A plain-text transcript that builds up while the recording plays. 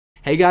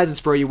Hey guys,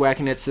 it's WACK,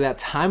 and it's that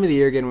time of the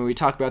year again when we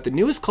talk about the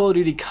newest Call of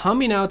Duty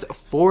coming out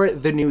for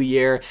the new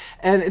year.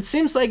 And it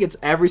seems like it's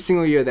every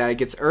single year that it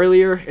gets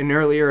earlier and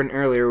earlier and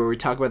earlier where we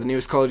talk about the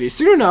newest Call of Duty.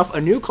 Soon enough,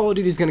 a new Call of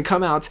Duty is going to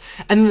come out,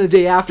 and then the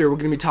day after, we're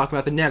going to be talking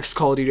about the next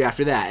Call of Duty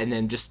after that, and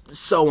then just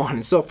so on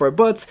and so forth.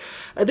 But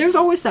there's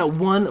always that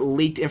one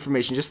leaked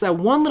information, just that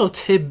one little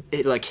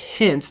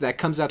hint that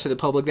comes out to the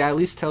public that at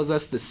least tells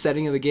us the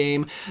setting of the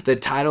game, the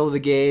title of the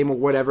game, or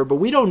whatever. But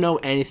we don't know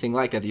anything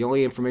like that. The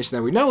only information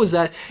that we know is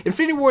that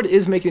Infinity Ward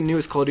is making the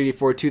newest Call of Duty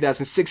for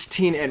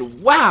 2016,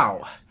 and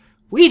wow!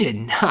 We did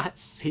not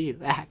see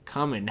that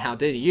coming. How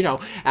did you? You know,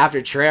 after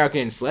Treyarch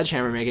and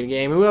Sledgehammer making a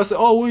game, who else?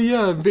 Oh, well,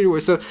 yeah, Infinity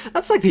Ward. So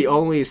that's like the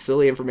only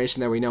silly information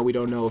that we know. We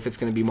don't know if it's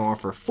going to be Modern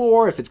Warfare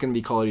 4, if it's going to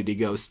be Call of Duty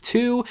Ghosts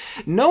 2.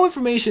 No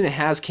information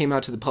has came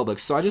out to the public.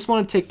 So I just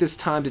want to take this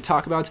time to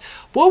talk about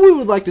what we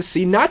would like to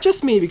see. Not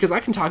just me, because I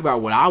can talk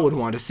about what I would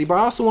want to see, but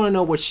I also want to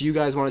know what you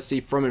guys want to see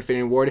from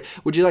Infinity Ward.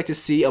 Would you like to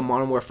see a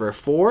Modern Warfare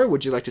 4?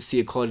 Would you like to see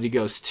a Call of Duty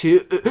Ghosts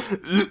 2?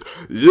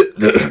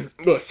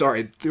 Oh,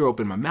 sorry, threw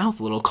open my mouth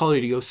a little. Call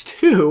of Duty Ghosts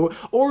 2,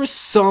 or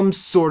some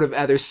sort of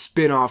other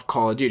spin-off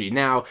Call of Duty.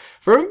 Now,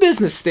 from a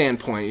business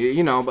standpoint,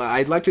 you know,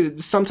 I'd like to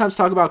sometimes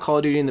talk about Call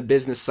of Duty in the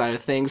business side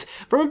of things.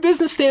 From a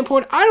business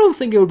standpoint, I don't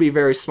think it would be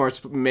very smart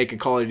to make a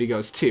Call of Duty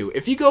Ghosts 2.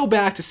 If you go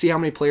back to see how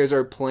many players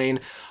are playing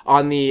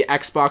on the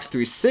Xbox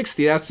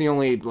 360, that's the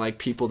only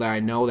people that I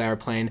know that are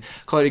playing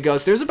Call of Duty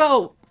Ghosts. There's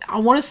about, I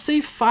want to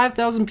say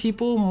 5,000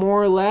 people,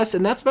 more or less,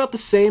 and that's about the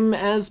same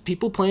as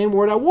people playing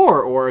World at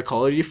War or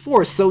Call of Duty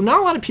 4. So not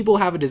a lot of people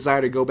have a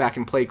desire to go back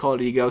and play Call of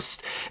Duty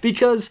Ghosts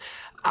because,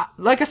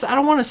 like I said, I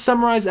don't want to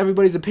summarize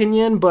everybody's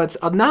opinion, but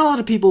not a lot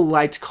of people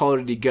liked Call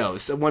of Duty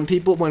Ghosts. When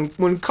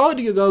Call of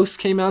Duty Ghosts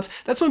came out,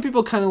 that's when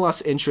people kind of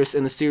lost interest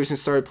in the series and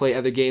started to play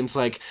other games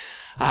like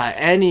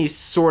any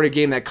sort of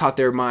game that caught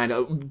their mind.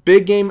 A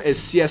big game is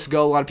CSGO.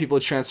 A lot of people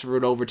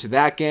transferred over to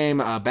that game.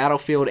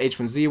 Battlefield,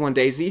 H1Z1,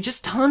 DayZ,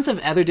 just tons of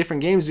other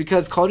different games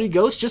because Call of Duty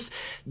Ghosts just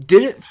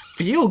didn't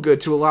feel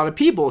good to a lot of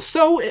people.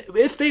 So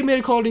if they made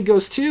a Call of Duty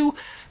Ghosts 2,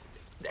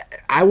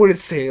 I wouldn't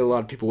say a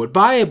lot of people would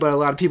buy it, but a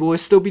lot of people would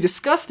still be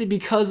disgusted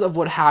because of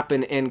what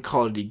happened in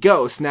Call of Duty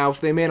Ghosts. Now,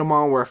 if they made a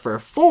Modern Warfare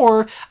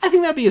 4, I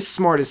think that'd be a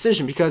smart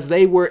decision because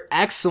they were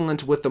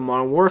excellent with the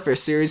Modern Warfare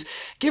series,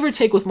 give or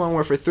take with Modern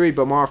Warfare 3,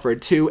 but Modern Warfare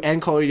 2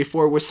 and Call of Duty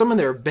 4 were some of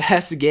their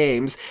best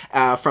games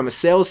from a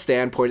sales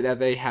standpoint that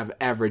they have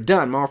ever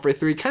done. Modern Warfare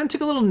 3 kind of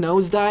took a little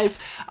nosedive.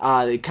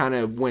 It kind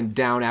of went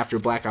down after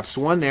Black Ops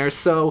 1 there,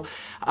 so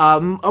a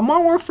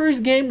Modern Warfare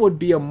game would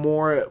be a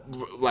more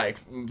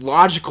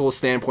logical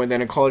standpoint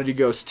than a Call of Duty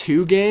Ghosts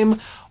 2 game.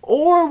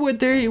 Or would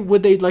they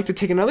like to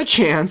take another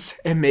chance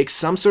and make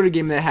some sort of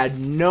game that had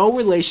no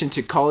relation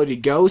to Call of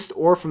Duty Ghosts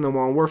or from the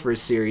Modern Warfare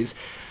series?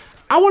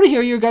 I want to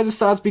hear your guys'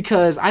 thoughts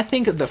because I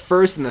think the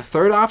first and the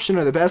third option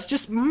are the best.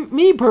 Just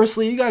me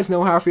personally, you guys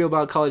know how I feel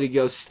about Call of Duty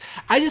Ghosts.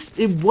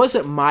 It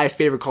wasn't my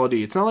favorite Call of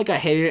Duty. It's not like I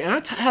hated it, and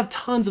I have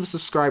tons of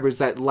subscribers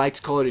that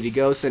liked Call of Duty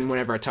Ghosts, and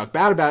whenever I talk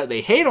bad about it,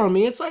 they hate on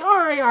me. It's like,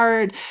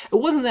 alright, it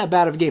wasn't that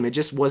bad of a game. It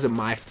just wasn't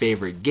my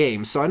favorite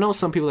game. So I know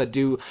some people that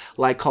do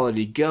like Call of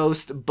Duty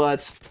Ghosts,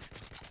 but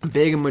a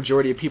big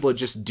majority of people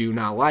just do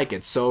not like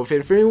it. So if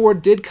Infinity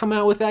Ward did come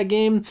out with that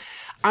game,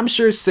 I'm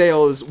sure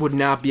sales would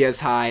not be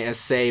as high as,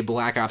 say,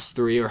 Black Ops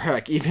 3 or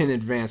heck, even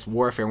Advanced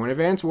Warfare. When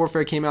Advanced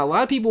Warfare came out, a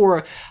lot of people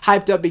were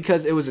hyped up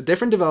because it was a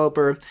different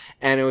developer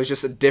and it was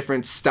just a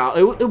different style.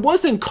 It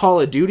wasn't Call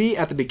of Duty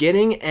at the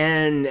beginning,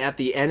 and at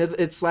the end of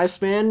its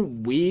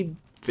lifespan, we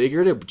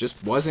figured it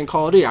just wasn't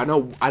Call of Duty. I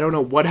don't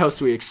know what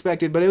else we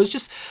expected, but it was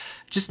just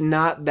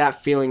not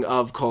that feeling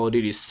of Call of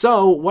Duty.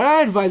 So what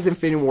I advise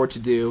Infinity Ward to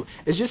do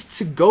is just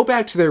to go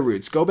back to their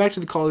roots, go back to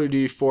the Call of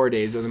Duty 4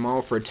 days or the Modern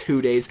Warfare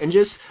 2 days, and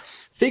just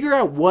figure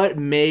out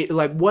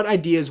what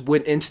ideas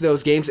went into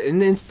those games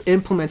and then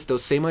implement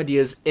those same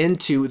ideas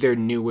into their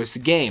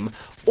newest game.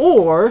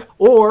 Or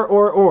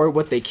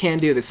what they can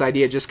do, this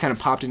idea just kind of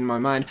popped into my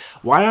mind,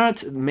 why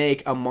not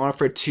make a Modern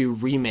Warfare 2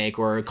 remake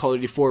or a Call of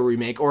Duty 4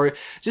 remake, or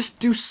just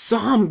do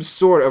some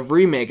sort of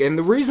remake? And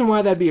the reason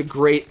why that'd be a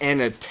great and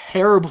a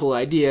terrible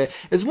idea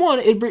is, one,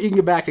 it'd bring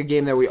back a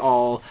game that we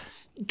all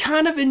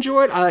kind of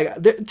enjoyed.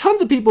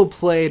 Tons of people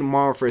played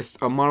Modern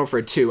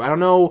Warfare 2. I don't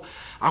know,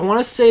 I want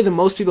to say the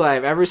most people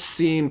I've ever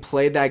seen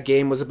played that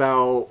game was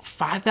about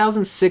 5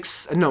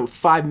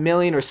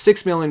 million or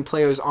 6 million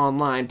players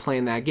online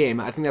playing that game.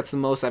 I think that's the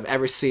most I've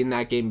ever seen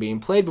that game being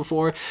played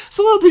before.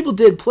 So a lot of people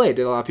did play it.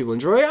 Did a lot of people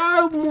enjoy it?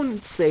 I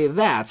wouldn't say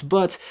that,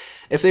 but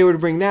if they were to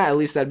bring that, at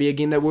least that'd be a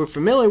game that we're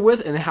familiar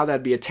with, and how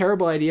that'd be a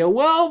terrible idea,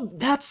 well,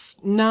 that's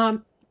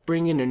not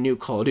bring in a new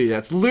Call of Duty.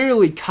 That's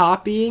literally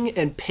copying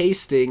and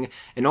pasting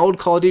an old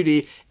Call of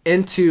Duty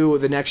into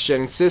the next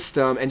gen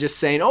system and just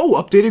saying, oh,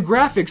 updated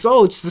graphics,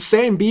 oh, it's the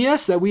same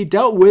BS that we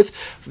dealt with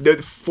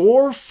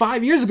 4 or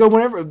 5 years ago,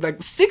 whenever,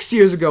 like 6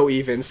 years ago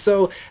even.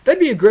 So that'd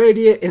be a great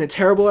idea and a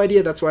terrible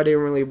idea. That's why I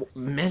didn't really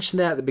mention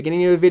that at the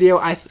beginning of the video.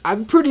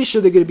 I'm pretty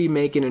sure they're going to be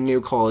making a new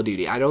Call of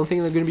Duty. I don't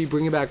think they're going to be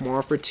bringing back Modern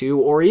Warfare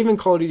 2 or even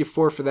Call of Duty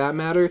 4 for that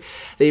matter.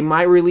 They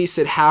might release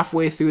it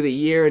halfway through the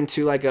year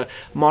into like a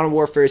Modern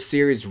Warfare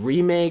series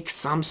remake,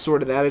 some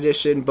sort of that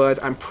edition,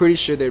 but I'm pretty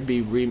sure they'd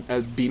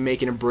be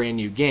making a brand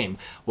new game.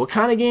 What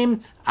kind of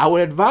game? I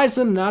would advise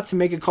them not to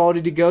make a Call of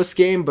Duty Ghost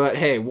game, but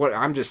hey,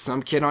 I'm just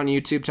some kid on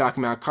YouTube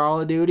talking about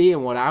Call of Duty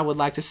and what I would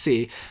like to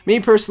see. Me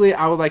personally,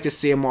 I would like to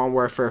see a Modern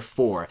Warfare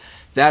 4.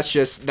 That's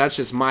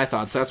just my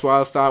thoughts. That's what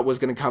I thought was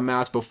going to come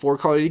out before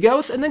Call of Duty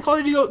Ghosts, and then Call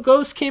of Duty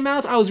Ghosts came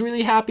out. I was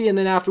really happy, and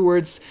then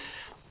afterwards,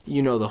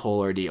 you know the whole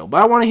ordeal.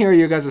 But I want to hear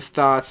your guys'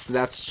 thoughts.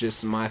 That's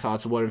just my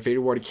thoughts of what Infinity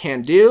Ward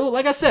can do.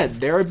 Like I said,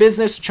 they're a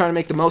business trying to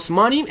make the most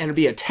money, and it'd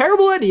be a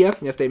terrible idea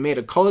if they made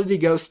a Call of Duty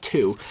Ghosts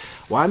 2.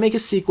 Why make a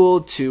sequel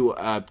to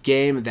a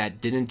game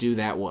that didn't do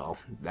that well?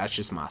 That's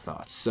just my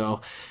thoughts. So,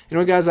 you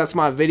know guys, that's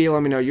my video.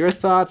 Let me know your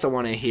thoughts. I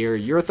want to hear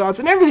your thoughts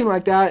and everything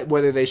like that.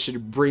 Whether they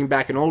should bring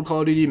back an old Call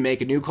of Duty,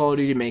 make a new Call of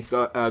Duty, make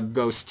a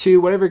Ghost 2,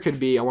 whatever it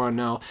could be, I want to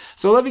know.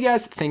 So I love you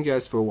guys. Thank you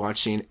guys for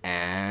watching,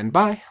 and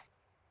bye.